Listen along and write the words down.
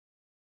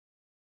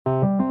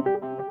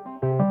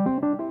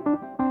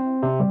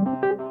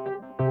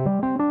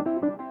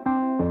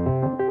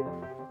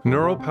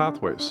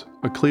Neuropathways,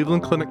 a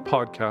Cleveland Clinic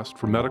podcast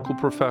for medical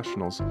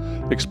professionals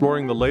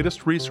exploring the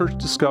latest research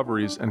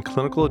discoveries and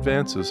clinical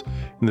advances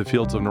in the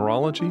fields of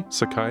neurology,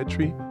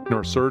 psychiatry,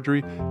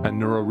 neurosurgery, and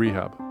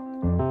neurorehab.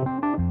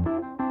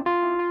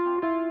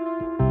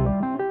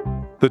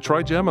 The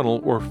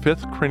trigeminal or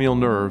fifth cranial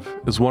nerve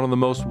is one of the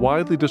most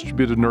widely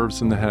distributed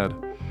nerves in the head.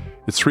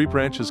 Its three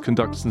branches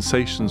conduct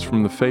sensations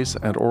from the face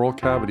and oral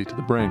cavity to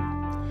the brain.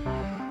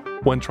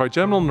 When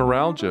trigeminal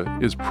neuralgia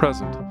is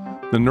present,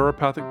 the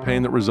neuropathic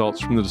pain that results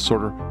from the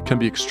disorder can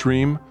be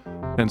extreme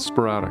and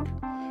sporadic.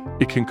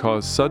 It can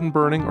cause sudden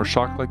burning or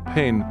shock-like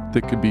pain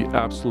that could be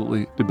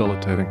absolutely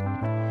debilitating.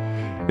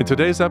 In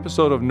today's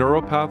episode of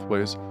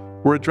Neuropathways,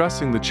 we're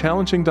addressing the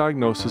challenging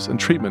diagnosis and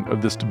treatment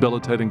of this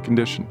debilitating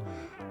condition,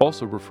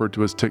 also referred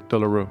to as tic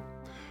douloureux.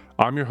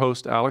 I'm your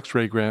host, Alex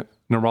Ray-Grant,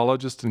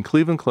 neurologist in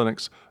Cleveland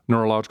Clinic's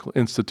Neurological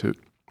Institute.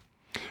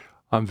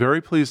 I'm very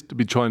pleased to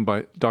be joined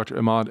by Dr.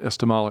 Emad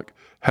Estamalik,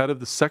 head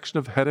of the section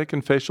of headache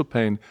and facial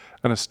pain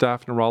and a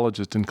staff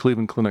neurologist in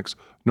Cleveland Clinic's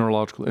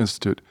Neurological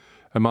Institute.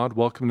 Emad,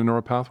 welcome to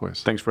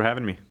Neuropathways. Thanks for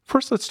having me.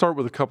 First, let's start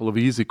with a couple of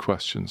easy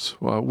questions.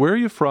 Where are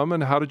you from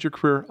and how did your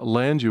career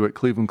land you at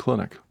Cleveland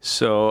Clinic?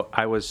 So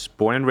I was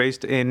born and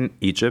raised in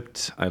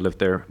Egypt. I lived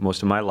there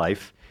most of my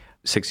life.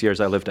 6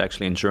 years I lived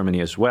actually in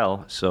Germany as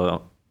well.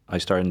 So I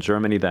started in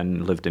Germany,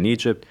 then lived in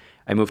Egypt.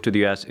 I moved to the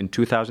U.S. in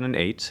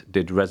 2008,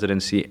 did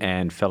residency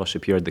and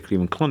fellowship here at the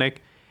Cleveland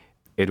Clinic.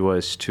 It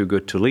was too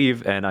good to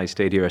leave, and I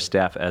stayed here as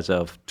staff as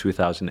of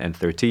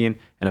 2013,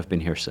 and I've been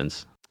here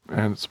since.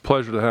 And it's a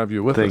pleasure to have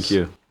you with us. Thank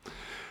you. All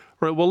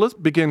right, well, let's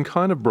begin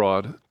kind of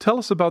broad. Tell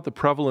us about the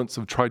prevalence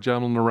of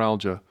trigeminal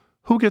neuralgia.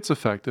 Who gets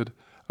affected,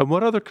 and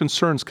what other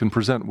concerns can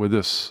present with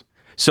this?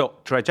 So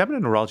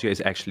trigeminal neuralgia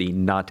is actually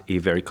not a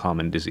very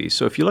common disease.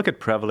 So if you look at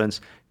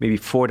prevalence, maybe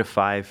 4 to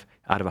 5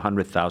 out of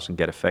 100,000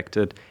 get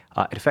affected.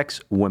 It affects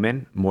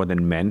women more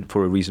than men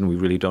for a reason we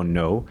really don't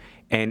know,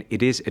 and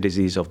it is a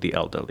disease of the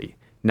elderly.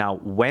 Now,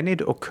 when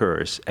it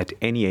occurs at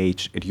any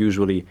age, it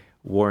usually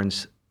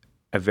warrants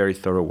a very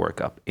thorough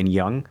workup. In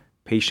young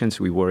patients,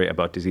 we worry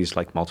about disease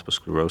like multiple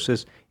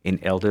sclerosis. In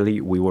elderly,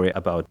 we worry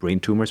about brain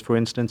tumors, for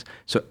instance.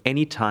 So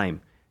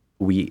anytime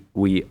we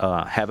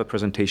have a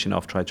presentation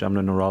of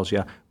trigeminal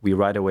neuralgia, we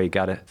right away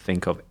got to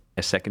think of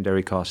a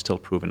secondary cause still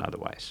proven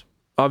otherwise.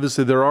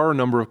 Obviously, there are a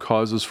number of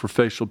causes for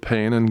facial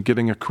pain, and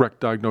getting a correct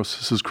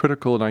diagnosis is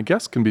critical and I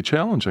guess can be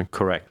challenging.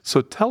 Correct.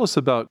 So tell us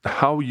about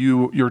how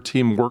your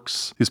team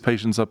works these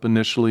patients up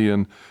initially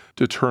and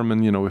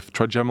determine, if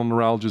trigeminal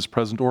neuralgia is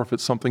present or if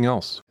it's something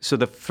else. So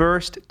the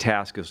first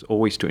task is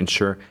always to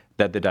ensure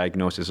that the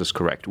diagnosis is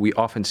correct. We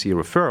often see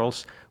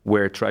referrals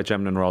where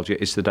trigeminal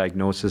neuralgia is the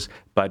diagnosis,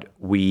 but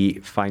we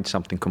find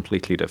something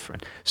completely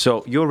different.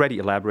 So you already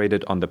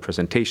elaborated on the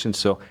presentation.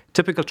 So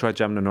typical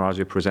trigeminal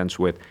neuralgia presents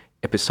with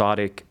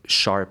episodic,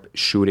 sharp,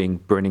 shooting,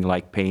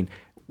 burning-like pain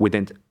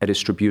within a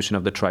distribution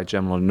of the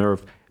trigeminal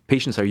nerve.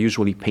 Patients are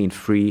usually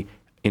pain-free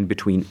in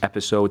between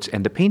episodes,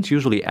 and the pain's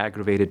usually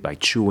aggravated by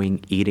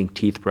chewing, eating,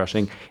 teeth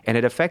brushing, and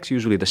it affects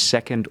usually the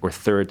second or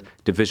third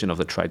division of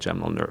the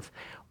trigeminal nerve.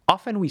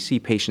 Often we see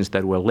patients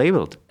that were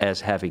labeled as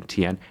having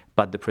TN,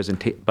 but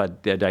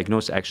the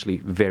diagnosis is actually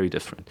very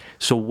different.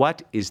 So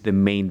what is the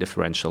main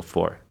differential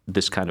for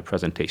this kind of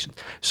presentation?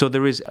 So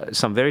there is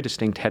some very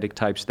distinct headache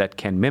types that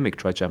can mimic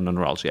trigeminal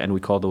neuralgia, and we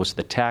call those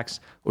the TACs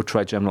or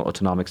trigeminal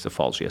autonomic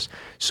cephalgias.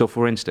 So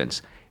for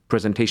instance,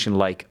 presentation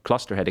like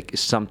cluster headache is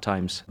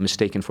sometimes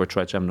mistaken for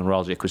trigeminal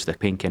neuralgia because the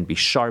pain can be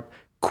sharp,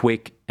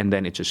 quick, and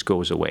then it just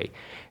goes away.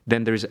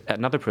 Then there's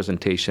another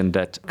presentation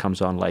that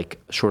comes on like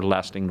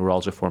short-lasting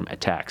neuralgiform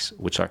attacks,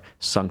 which are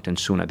SUNCT and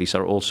SUNA. These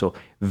are also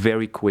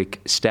very quick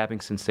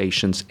stabbing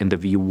sensations in the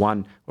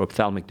V1 or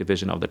ophthalmic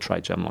division of the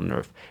trigeminal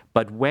nerve.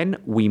 But when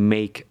we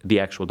make the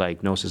actual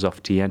diagnosis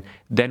of TN,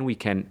 then we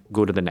can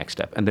go to the next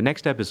step. And the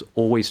next step is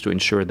always to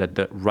ensure that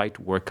the right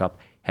workup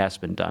has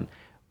been done.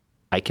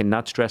 I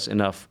cannot stress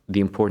enough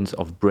the importance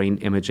of brain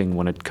imaging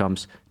when it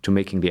comes to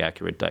making the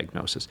accurate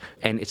diagnosis.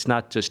 And it's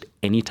not just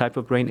any type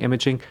of brain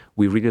imaging.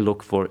 We really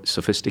look for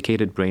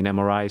sophisticated brain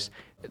MRIs,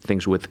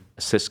 things with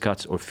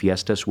Syscuts or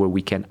Fiestas, where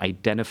we can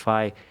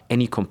identify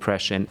any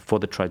compression for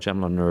the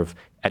trigeminal nerve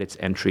at its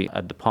entry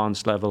at the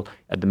pons level,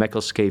 at the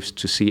Meckel's caves,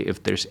 to see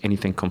if there's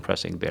anything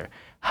compressing there.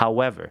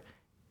 However,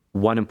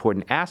 one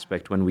important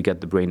aspect when we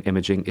get the brain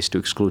imaging is to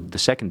exclude the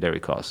secondary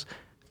cause.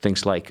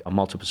 Things like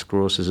multiple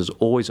sclerosis is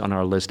always on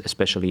our list,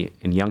 especially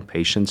in young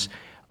patients.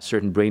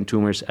 Certain brain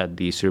tumors at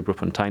the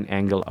cerebropontine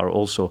angle are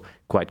also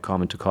quite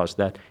common to cause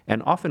that.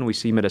 And often we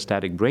see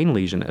metastatic brain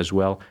lesion as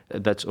well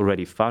that's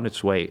already found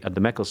its way at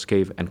the Meckel's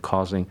cave and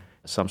causing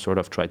some sort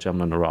of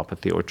trigeminal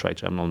neuropathy or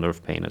trigeminal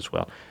nerve pain as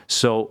well.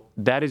 So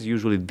that is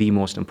usually the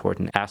most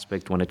important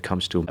aspect when it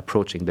comes to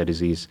approaching the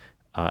disease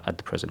at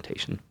the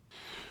presentation.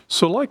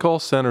 So like all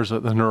centers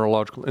at the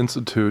Neurological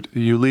Institute,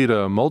 you lead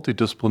a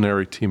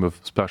multidisciplinary team of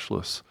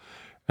specialists,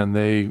 and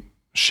they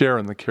share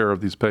in the care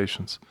of these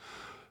patients.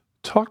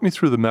 Talk me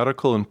through the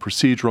medical and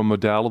procedural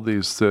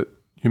modalities that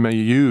you may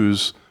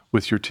use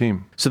with your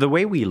team. So the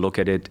way we look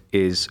at it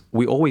is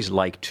we always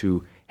like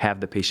to have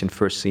the patient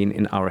first seen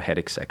in our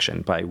headache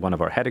section by one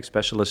of our headache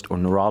specialists or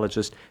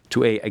neurologists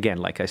to, again,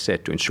 like I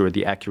said, to ensure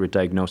the accurate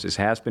diagnosis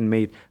has been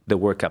made, the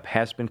workup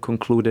has been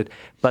concluded.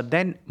 But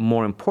then,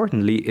 more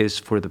importantly, is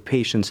for the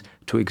patients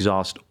to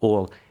exhaust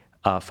all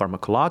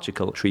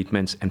pharmacological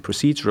treatments and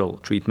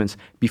procedural treatments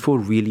before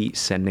really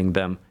sending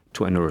them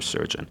to a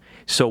neurosurgeon.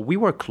 So we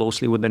work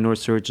closely with the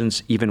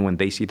neurosurgeons, even when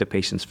they see the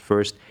patients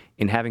first,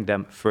 in having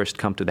them first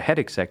come to the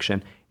headache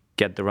section,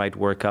 get the right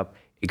workup,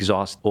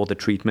 exhaust all the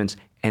treatments,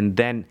 and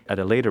then at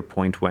a later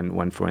point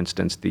when for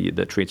instance,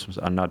 the treatments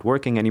are not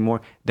working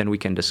anymore, then we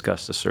can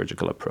discuss the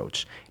surgical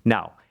approach.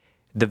 Now,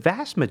 the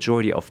vast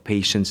majority of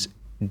patients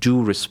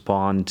do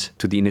respond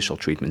to the initial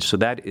treatment, so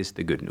that is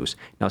the good news.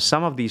 Now,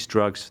 some of these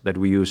drugs that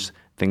we use,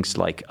 things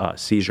like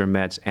seizure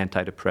meds,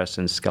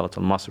 antidepressants,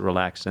 skeletal muscle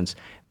relaxants,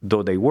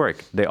 though they work,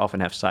 they often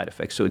have side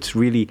effects. So it's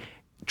really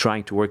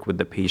trying to work with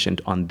the patient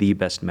on the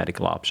best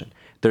medical option.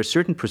 There are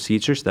certain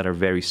procedures that are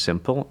very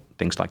simple,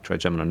 things like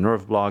trigeminal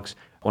nerve blocks,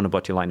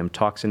 onabotulinum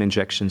toxin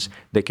injections.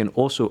 They can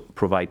also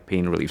provide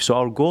pain relief. So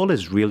our goal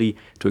is really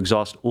to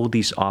exhaust all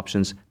these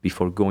options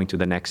before going to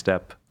the next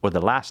step or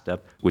the last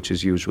step, which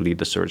is usually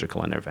the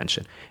surgical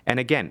intervention. And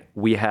again,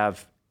 we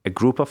have a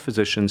group of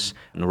physicians,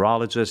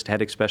 neurologists,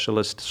 headache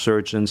specialists,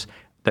 surgeons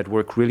that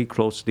work really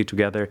closely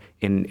together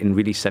in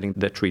really setting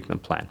the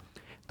treatment plan.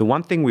 The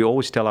one thing we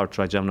always tell our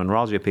trigeminal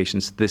neuralgia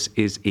patients, this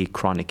is a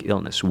chronic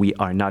illness. We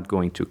are not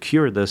going to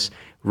cure this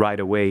right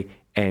away,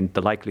 and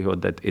the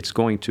likelihood that it's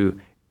going to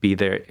be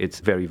there, it's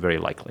very, very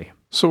likely.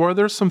 So are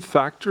there some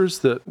factors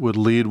that would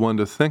lead one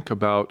to think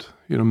about,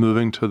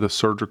 moving to the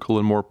surgical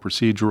and more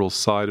procedural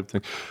side of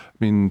things? I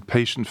mean,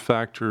 patient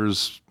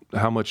factors,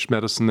 how much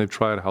medicine they've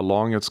tried, how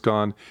long it's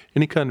gone,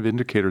 any kind of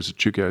indicators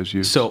that you guys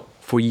use? So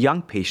for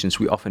young patients,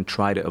 we often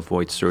try to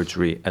avoid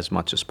surgery as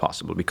much as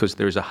possible because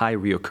there's a high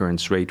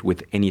reoccurrence rate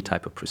with any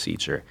type of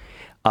procedure.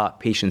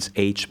 Patients'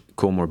 age,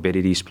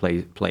 comorbidities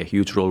play a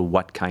huge role.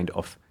 What kind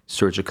of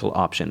surgical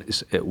option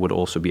would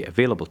also be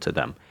available to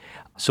them?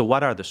 So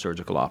what are the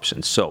surgical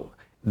options? So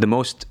the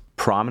most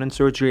prominent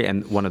surgery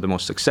and one of the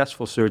most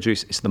successful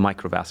surgeries is the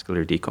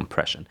microvascular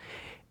decompression.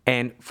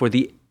 And for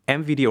the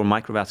MVD or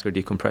microvascular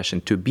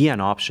decompression to be an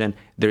option,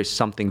 there is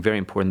something very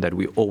important that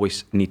we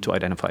always need to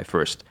identify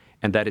first,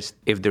 and that is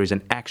if there is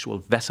an actual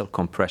vessel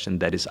compression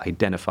that is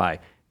identified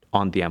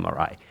on the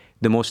MRI.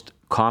 The most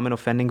common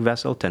offending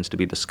vessel tends to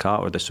be the SCA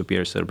or the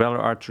superior cerebellar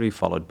artery,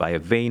 followed by a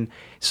vein.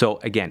 So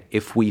again,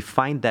 if we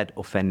find that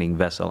offending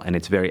vessel and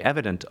it's very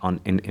evident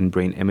in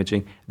brain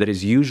imaging, that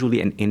is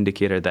usually an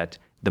indicator that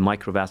the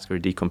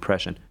microvascular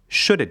decompression,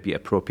 should it be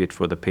appropriate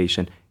for the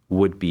patient,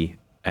 would be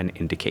an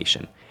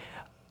indication.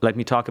 Let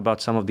me talk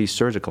about some of these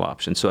surgical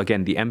options. So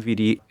again, the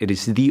MVD, it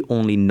is the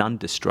only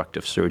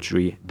non-destructive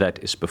surgery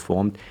that is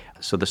performed.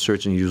 So the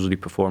surgeon usually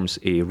performs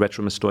a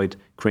retromastoid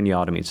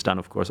craniotomy. It's done,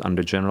 of course,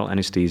 under general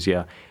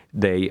anesthesia.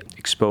 They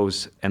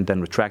expose and then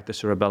retract the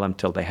cerebellum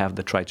till they have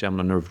the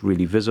trigeminal nerve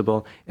really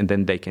visible, and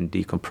then they can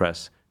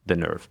decompress the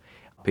nerve.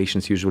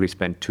 Patients usually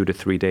spend 2 to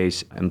 3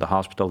 days in the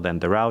hospital, then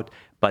they're out.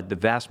 But the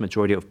vast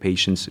majority of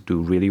patients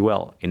do really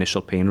well.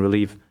 Initial pain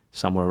relief,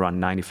 somewhere around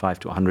 95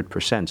 to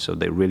 100%, so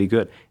they're really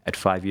good. At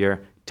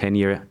 5-year,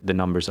 10-year, the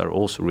numbers are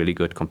also really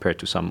good compared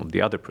to some of the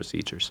other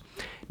procedures.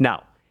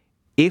 Now,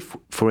 if,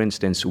 for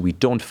instance, we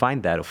don't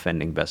find that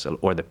offending vessel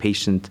or the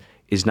patient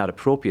is not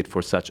appropriate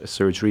for such a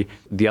surgery,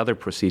 the other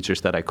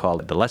procedures that I call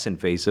the less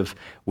invasive,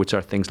 which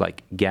are things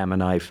like Gamma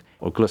knife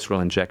or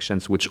glycerol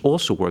injections, which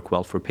also work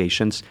well for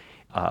patients.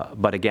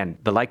 But again,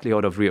 the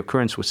likelihood of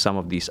reoccurrence with some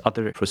of these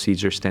other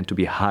procedures tend to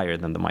be higher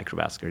than the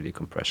microvascular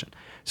decompression.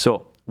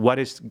 So what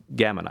is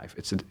Gamma knife?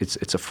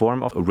 It's a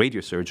form of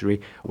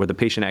radiosurgery where the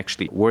patient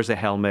actually wears a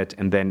helmet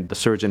and then the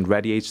surgeon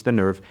radiates the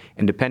nerve,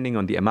 and depending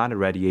on the amount of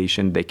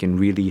radiation, they can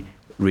really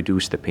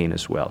reduce the pain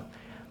as well.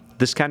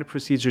 This kind of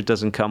procedure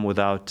doesn't come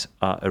without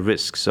a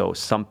risk. So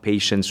some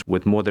patients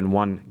with more than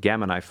one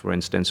Gamma knife, for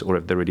instance, or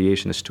if the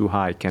radiation is too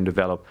high, can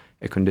develop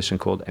a condition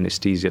called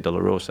anesthesia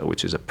dolorosa,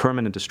 which is a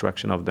permanent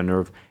destruction of the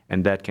nerve,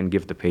 and that can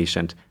give the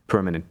patient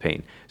permanent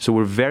pain. So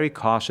we're very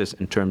cautious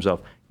in terms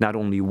of not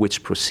only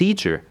which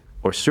procedure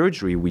or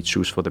surgery we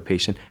choose for the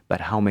patient,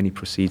 but how many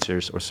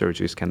procedures or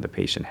surgeries can the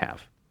patient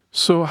have.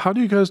 So how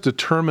do you guys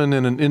determine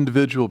in an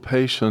individual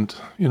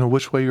patient,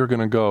 which way you're going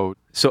to go?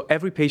 So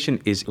every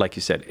patient is, like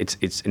you said,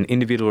 it's an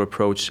individual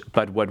approach,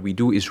 but what we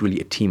do is really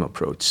a team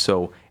approach.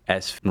 So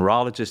as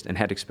neurologists and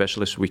headache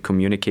specialists, we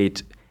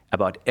communicate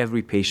about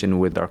every patient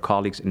with our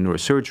colleagues in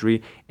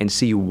neurosurgery and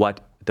see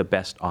what the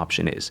best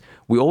option is.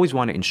 We always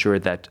want to ensure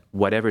that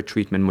whatever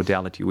treatment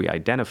modality we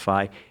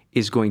identify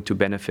is going to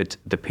benefit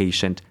the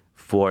patient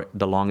for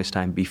the longest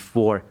time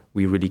before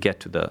we really get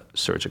to the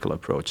surgical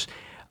approach.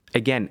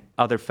 Again,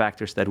 other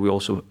factors that we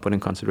also put in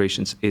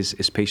considerations is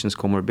patients'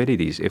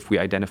 comorbidities. If we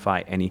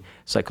identify any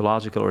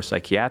psychological or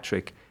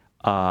psychiatric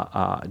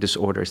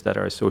disorders that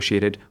are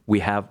associated, we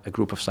have a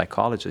group of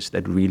psychologists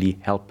that really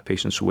help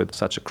patients with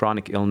such a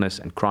chronic illness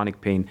and chronic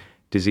pain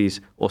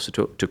disease also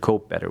to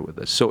cope better with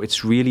this. So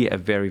it's really a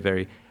very,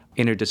 very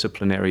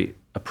interdisciplinary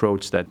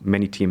approach that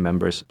many team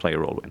members play a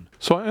role in.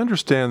 So I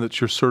understand that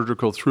your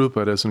surgical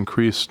throughput has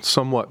increased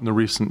somewhat in the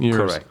recent years.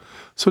 Correct.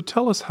 So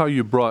tell us how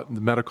you brought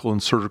the medical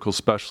and surgical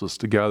specialists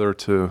together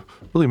to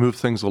really move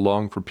things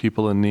along for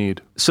people in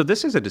need. So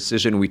this is a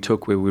decision we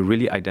took where we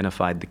really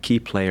identified the key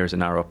players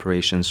in our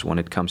operations when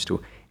it comes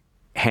to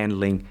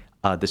handling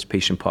this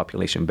patient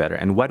population better.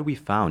 And what we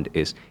found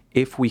is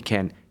if we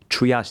can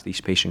triage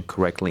these patients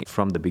correctly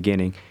from the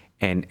beginning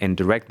and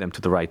direct them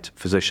to the right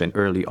physician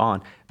early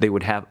on, they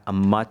would have a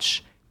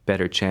much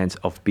better chance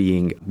of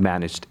being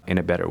managed in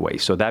a better way.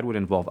 So that would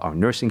involve our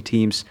nursing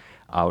teams,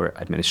 our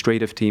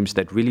administrative teams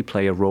that really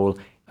play a role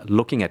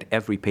looking at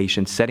every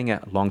patient, setting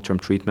a long-term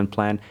treatment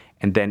plan,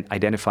 and then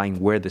identifying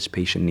where this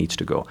patient needs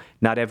to go.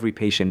 Not every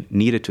patient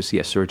needed to see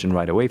a surgeon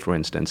right away, for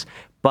instance,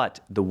 but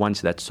the ones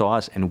that saw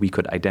us and we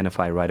could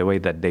identify right away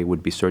that they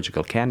would be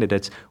surgical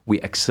candidates,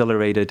 we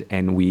accelerated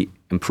and we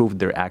improved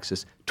their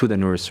access to the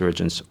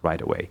neurosurgeons right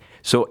away.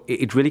 So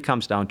it really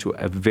comes down to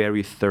a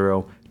very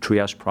thorough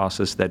triage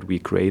process that we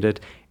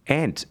created.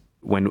 And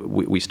when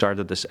we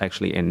started this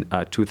actually in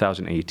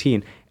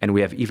 2018, and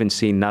we have even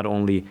seen not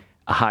only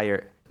a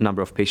higher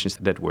number of patients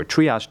that were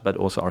triaged, but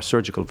also our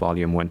surgical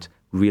volume went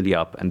really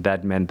up. And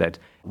that meant that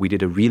we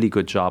did a really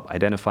good job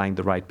identifying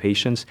the right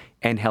patients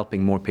and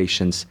helping more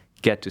patients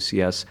get to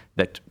see us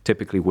that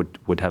typically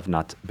would have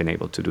not been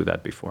able to do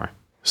that before.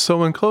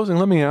 So in closing,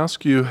 let me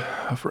ask you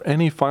for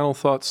any final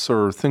thoughts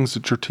or things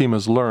that your team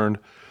has learned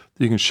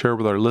that you can share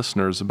with our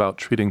listeners about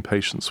treating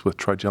patients with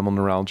trigeminal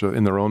neuralgia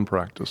in their own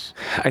practice.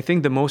 I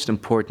think the most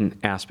important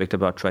aspect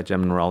about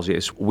trigeminal neuralgia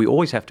is we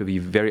always have to be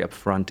very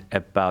upfront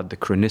about the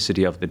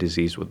chronicity of the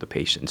disease with the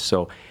patient.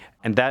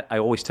 And that I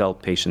always tell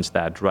patients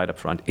that right up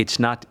front. It's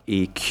not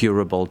a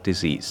curable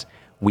disease.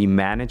 We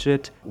manage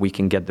it, we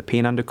can get the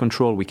pain under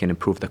control, we can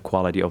improve the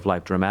quality of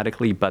life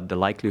dramatically, but the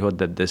likelihood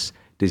that this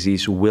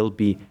disease will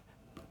be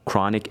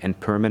chronic and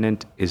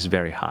permanent is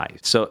very high.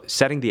 So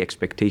setting the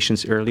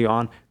expectations early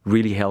on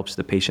really helps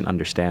the patient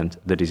understand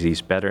the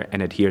disease better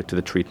and adhere to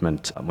the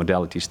treatment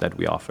modalities that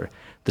we offer.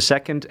 The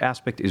second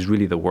aspect is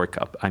really the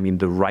workup. I mean,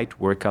 the right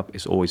workup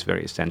is always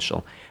very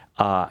essential.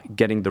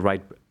 Getting the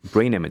right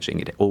brain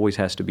imaging. It always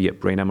has to be a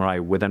brain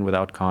MRI with and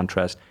without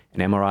contrast, an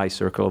MRI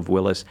circle of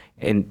Willis.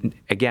 And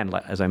again,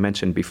 as I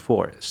mentioned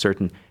before,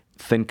 certain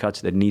thin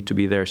cuts that need to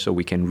be there so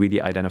we can really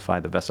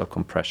identify the vessel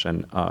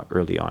compression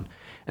early on.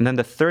 And then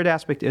the third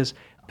aspect is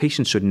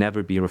patients should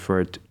never be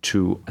referred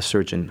to a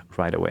surgeon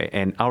right away.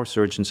 And our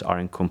surgeons are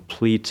in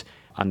complete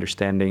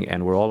understanding,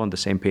 and we're all on the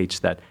same page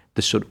that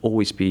this should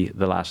always be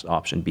the last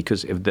option,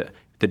 because if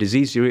the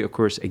disease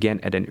reoccurs again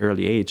at an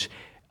early age,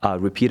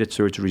 repeated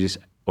surgeries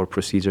or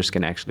procedures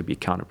can actually be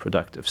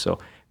counterproductive. So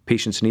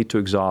patients need to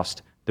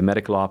exhaust the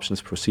medical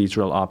options,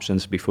 procedural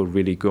options before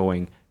really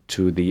going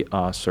to the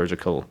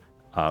surgical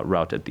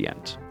route at the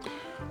end.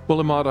 Well,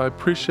 Imad, I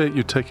appreciate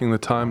you taking the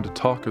time to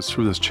talk us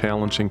through this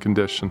challenging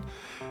condition,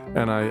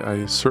 and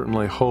I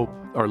certainly hope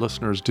our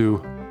listeners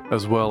do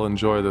as well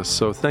enjoy this.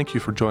 So thank you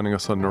for joining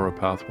us on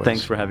Neuropathways.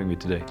 Thanks for having me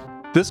today.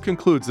 This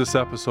concludes this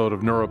episode of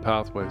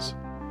Neuropathways.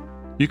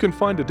 You can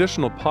find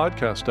additional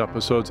podcast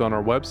episodes on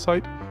our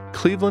website,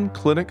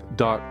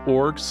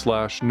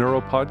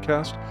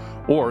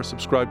 clevelandclinic.org/neuropodcast, or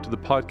subscribe to the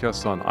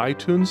podcast on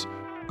iTunes,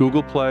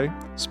 Google Play,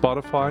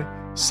 Spotify,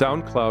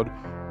 SoundCloud,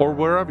 or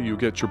wherever you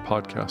get your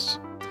podcasts.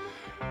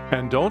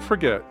 And don't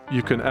forget,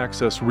 you can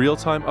access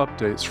real-time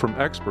updates from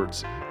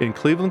experts in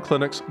Cleveland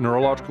Clinic's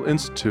Neurological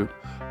Institute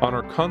on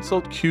our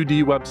Consult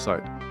QD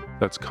website.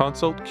 That's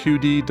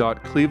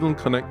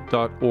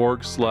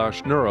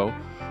consultqd.clevelandclinic.org/neuro,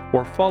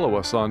 or follow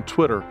us on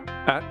Twitter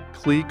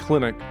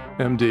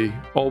 @CleClinicMD,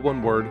 all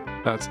one word.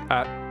 That's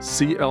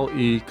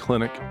 @CLE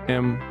Clinic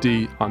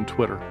MD on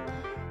Twitter.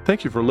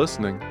 Thank you for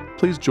listening.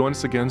 Please join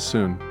us again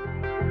soon.